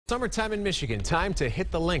Summertime in Michigan, time to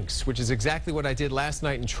hit the links, which is exactly what I did last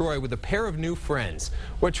night in Troy with a pair of new friends.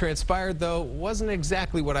 What transpired, though, wasn't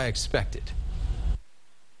exactly what I expected.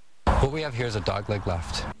 What we have here is a dogleg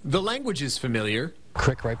left. The language is familiar.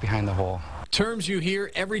 Crick right behind the hole. Terms you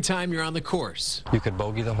hear every time you're on the course. You could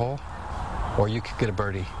bogey the hole, or you could get a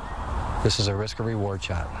birdie. This is a risk or reward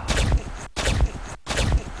shot.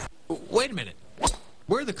 Wait a minute.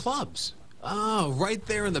 Where are the clubs? Oh, right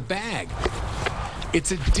there in the bag.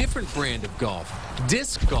 It's a different brand of golf,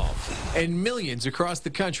 disc golf, and millions across the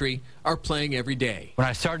country are playing every day. When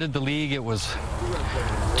I started the league, it was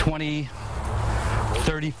 20,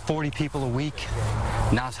 30, 40 people a week.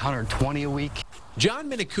 Now it's 120 a week. John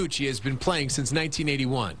Minicucci has been playing since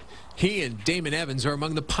 1981. He and Damon Evans are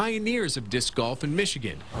among the pioneers of disc golf in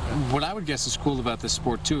Michigan. What I would guess is cool about this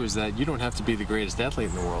sport, too, is that you don't have to be the greatest athlete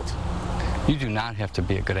in the world. You do not have to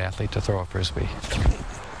be a good athlete to throw a Frisbee.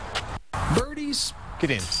 Birdies,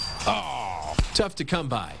 get in. Oh, tough to come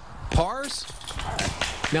by. Pars?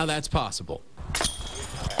 Now that's possible.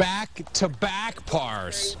 Back-to-back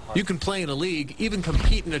pars. You can play in a league, even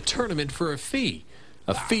compete in a tournament for a fee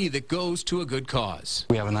that goes to a good cause.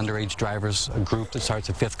 We have an underage drivers group that starts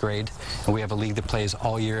at 5th grade, and we have a league that plays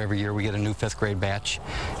all year. Every year we get a new 5th grade batch,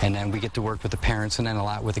 and then we get to work with the parents and then a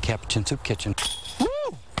lot with the Capuchin Soup Kitchen. Woo!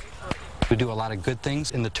 We do a lot of good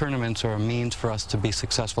things, and the tournaments are a means for us to be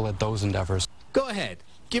successful at those endeavors. Go ahead,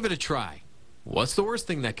 give it a try. What's the worst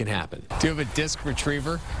thing that can happen? Do you have a disc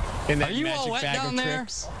retriever in that Are you magic all wet bag down of there?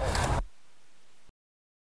 tricks?